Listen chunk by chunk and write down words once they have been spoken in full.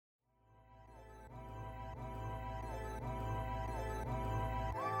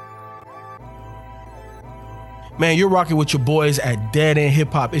Man, you're rocking with your boys at Dead End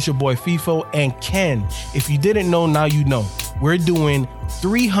Hip Hop. It's your boy FIFO and Ken. If you didn't know, now you know. We're doing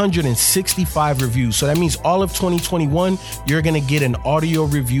 365 reviews. So that means all of 2021, you're going to get an audio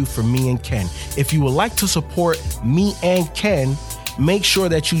review from me and Ken. If you would like to support me and Ken, make sure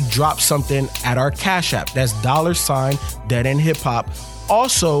that you drop something at our Cash App. That's $ Dead End Hip Hop.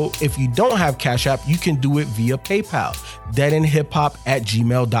 Also, if you don't have Cash App, you can do it via PayPal,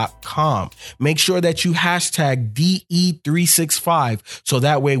 deadendhiphop@gmail.com. Make sure that you hashtag DE365 so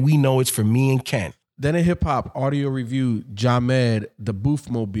that way we know it's for me and Ken. Dead End Hip Hop audio review, Jahmed, the Boof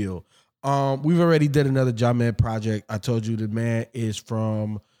Mobile. We've already did another Jahmed project. I told you the man is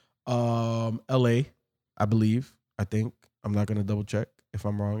from LA, I believe. I think. I'm not going to double check. If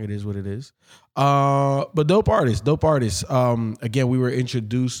I'm wrong, it is what it is. But dope artist. Again, we were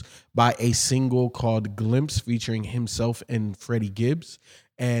introduced by a single called Glimpse featuring himself and Freddie Gibbs.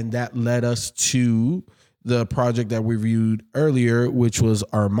 And that led us to the project that we reviewed earlier, which was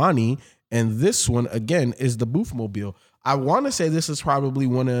Armani. And this one, again, is the Boof Mobile. I want to say this is probably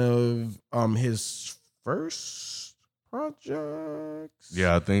one of his first projects.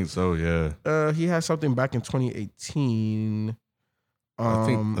 Yeah, I think so, yeah. He had something back in 2018.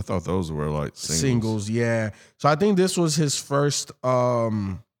 I thought those were like singles. Yeah. So I think this was his first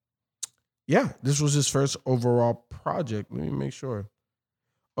this was his first overall project. Let me make sure.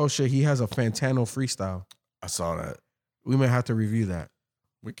 Oh shit, he has a Fantano freestyle. I saw that. We may have to review that.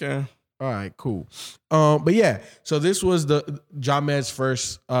 We can. All right, cool. But yeah, so this was the Jahmed's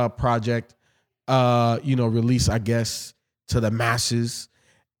first project release, I guess, to the masses.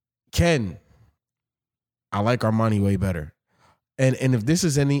 Ken, I like Armani way better. And if this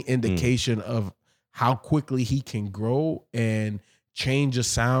is any indication of how quickly he can grow and change the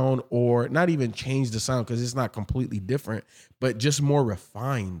sound, or not even change the sound because it's not completely different, but just more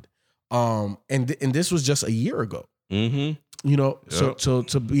refined. And this was just a year ago. Mm-hmm. Yep. So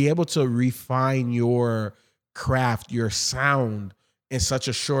to be able to refine your craft, your sound in such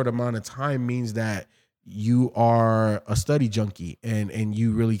a short amount of time means that you are a study junkie and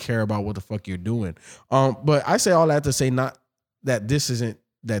you really care about what the fuck you're doing. But I say all that to say not that this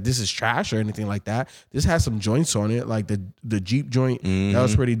is trash or anything like that. This has some joints on it, like the Jeep joint. Mm-hmm. That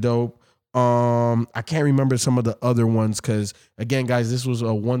was pretty dope. I can't remember some of the other ones because, again, guys, this was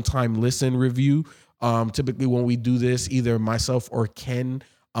a one-time listen review. Typically when we do this, either myself or Ken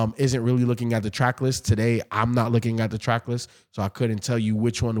isn't really looking at the track list. Today, I'm not looking at the track list, so I couldn't tell you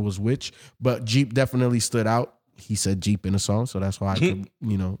which one was which. But Jeep definitely stood out. He said Jeep in the song, so that's why I could,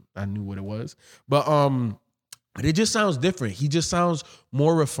 I knew what it was. But it just sounds different. He just sounds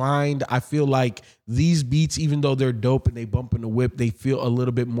more refined. I feel like these beats, even though they're dope and they bump in the whip, they feel a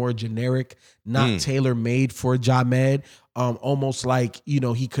little bit more generic, not tailor-made for Jahmed. Almost like,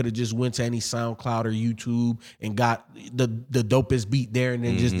 he could have just went to any SoundCloud or YouTube and got the dopest beat there and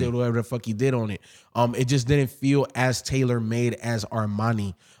then just did whatever the fuck he did on it. It just didn't feel as tailor-made as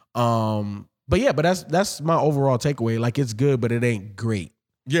Armani. But that's my overall takeaway. Like, it's good, but it ain't great.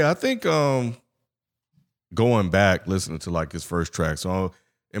 Yeah, I think going back, listening to like his first track, so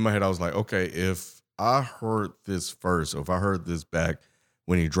in my head I was like, okay, if I heard this first, or if I heard this back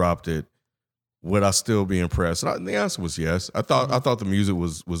when he dropped it, would I still be impressed? And the answer was yes. I thought the music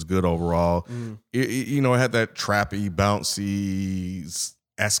was good overall. It had that trappy,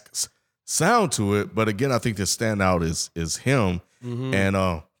 bouncy-esque sound to it, but again, I think the standout is him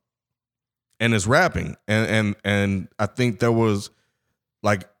and his rapping, and I think there was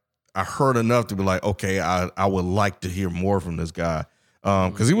like, I heard enough to be like, okay, I would like to hear more from this guy.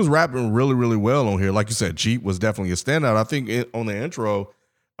 Because he was rapping really, really well on here. Like you said, Jeep was definitely a standout. I think on the intro,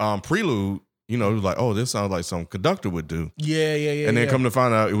 Prelude, he was like, oh, this sounds like something Conductor would do. Yeah. And then come to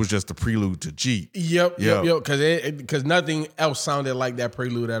find out it was just the prelude to Jeep. Yep. Because nothing else sounded like that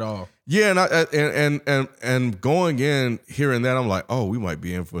prelude at all. Yeah, and going in, hearing that, I'm like, oh, we might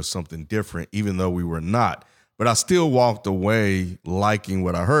be in for something different, even though we were not. But I still walked away liking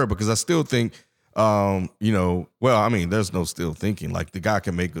what I heard because I still think, there's no still thinking. Like, the guy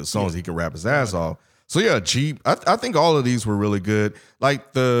can make good songs. He can rap his ass off. So, yeah, Jeep. I think all of these were really good.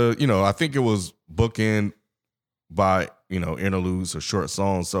 Like, I think it was bookend by, interludes or short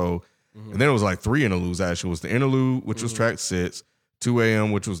songs. So, and then it was like 3 interludes, actually. It was the interlude, which was track 6, 2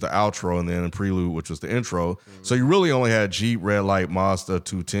 a.m., which was the outro, and then a prelude, which was the intro. So you really only had Jeep, Red Light, Mazda,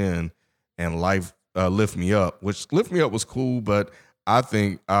 210, and Lift Me Up, which Lift Me Up was cool, but I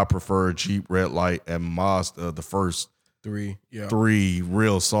think I prefer Jeep, Red Light, and Mazda, the first 3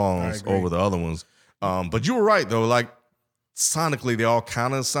 real songs over the other ones. But you were right, though. Like, sonically, they all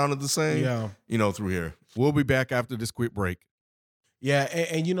kind of sounded the same, through here. We'll be back after this quick break. Yeah,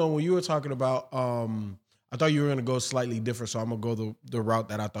 and when you were talking about, I thought you were gonna go slightly different, so I'm gonna go the route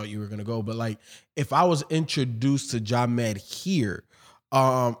that I thought you were gonna go. But like, if I was introduced to Jahmed here,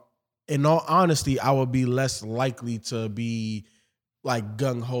 in all honesty, I would be less likely to be like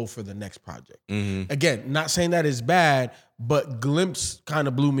gung ho for the next project. Mm-hmm. Again, not saying that is bad, but Glimpse kind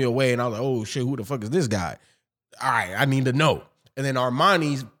of blew me away, and I was like, oh shit, who the fuck is this guy? All right, I need to know. And then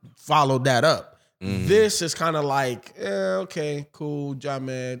Armani followed that up. Mm-hmm. This is kind of like, okay, cool,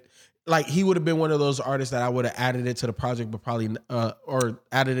 Jahmed. Like, he would have been one of those artists that I would have added it to the project, but probably or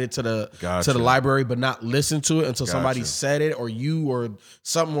added it to the library, but not listened to it until somebody said it, or you or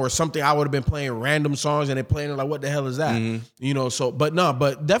something. I would have been playing random songs and they playing it like, what the hell is that? Mm-hmm. You know, so but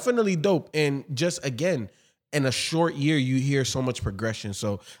definitely dope. And just again, in a short year, you hear so much progression.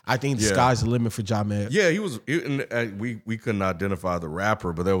 So I think the sky's the limit for Jahmed. Yeah, we couldn't identify the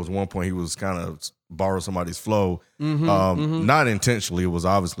rapper, but there was one point he was kind of borrow somebody's flow, not intentionally. It was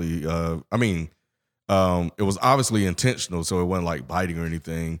obviously, it was obviously intentional, so it wasn't like biting or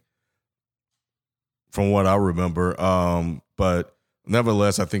anything, from what I remember. But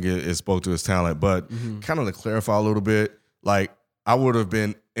nevertheless, I think it spoke to his talent. But kind of to clarify a little bit, like, I would have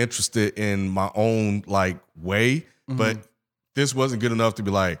been interested in my own like way, but this wasn't good enough to be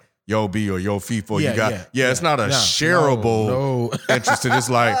like, yo B or yo FIFO, it's not a shareable interest. It's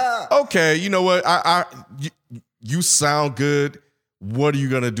like, okay, you know what? You sound good. What are you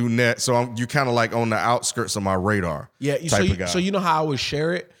gonna do next? So you kind of like on the outskirts of my radar. Yeah. So you know how I would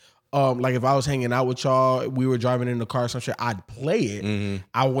share it? Like if I was hanging out with y'all, we were driving in the car or some shit, I'd play it. Mm-hmm.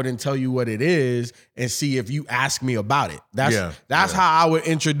 I wouldn't tell you what it is and see if you ask me about it. That's how I would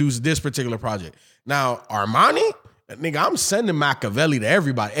introduce this particular project. Now, Armani, nigga, I'm sending Machiavelli to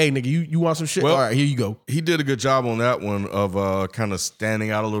everybody. Hey, nigga, you want some shit? Well, all right, here you go. He did a good job on that one of kind of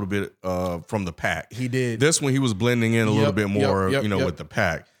standing out a little bit from the pack. He did. This one, he was blending in a little bit more, with the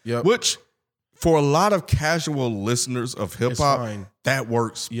pack. Yep. Which, for a lot of casual listeners of hip hop, that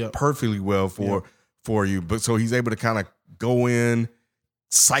works perfectly well for you. But so he's able to kind of go in,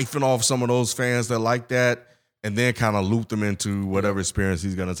 siphon off some of those fans that like that, and then kind of loop them into whatever experience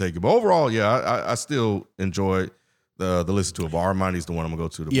he's going to take. But overall, I still enjoyed the listen to it. But Armani's the one I'm going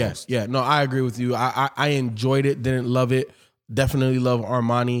to go to the most. Yeah, no, I agree with you. I enjoyed it, didn't love it. Definitely love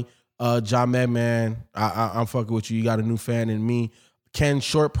Armani. Jahmed, man, I'm fucking with you. You got a new fan in me. Ken,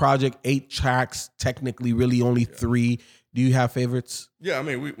 short project, 8 tracks, technically really only 3. Do you have favorites? Yeah, I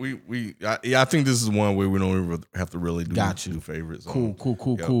mean, I think this is one where we don't even have to really do favorites.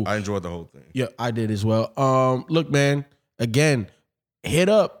 Cool. I enjoyed the whole thing. Yeah, I did as well. Look, man, again, hit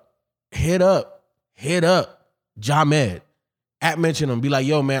up Jahmed. Mention him. Be like,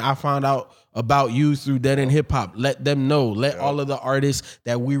 yo, man, I found out about you through Dead End Hip Hop. Let them know. Let all of the artists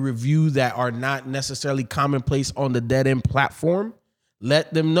that we review that are not necessarily commonplace on the Dead End platform,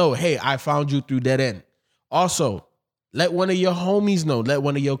 let them know, hey, I found you through Dead End. Also, let one of your homies know. Let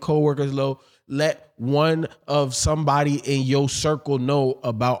one of your coworkers know. Let one of somebody in your circle know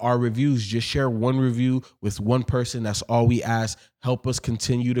about our reviews. Just share one review with one person. That's all we ask. Help us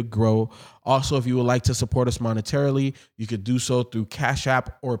continue to grow. Also, if you would like to support us monetarily, you could do so through Cash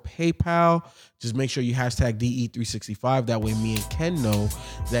App or PayPal. Just make sure you hashtag DE365. That way me and Ken know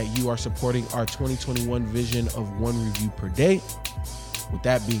that you are supporting our 2021 vision of 1 review per day. With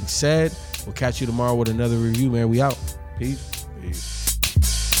that being said, we'll catch you tomorrow with another review, man. We out. Peace.